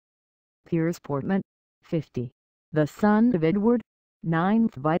Piers Portman, 50, the son of Edward,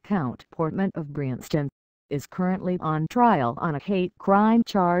 9th Viscount Portman of Bryanston, is currently on trial on a hate crime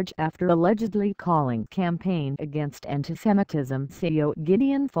charge after allegedly calling campaign against anti-Semitism CEO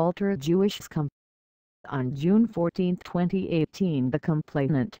Gideon Falter Jewish scum. On June 14, 2018, the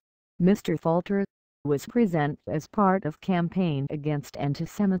complainant, Mr. Falter, was present as part of campaign against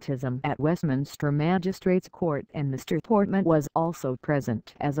anti-Semitism at Westminster Magistrates Court, and Mr. Portman was also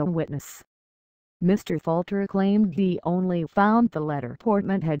present as a witness. Mr. Falter claimed he only found the letter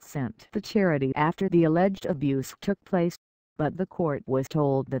Portman had sent the charity after the alleged abuse took place, but the court was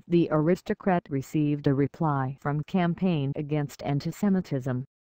told that the aristocrat received a reply from Campaign Against Anti-Semitism,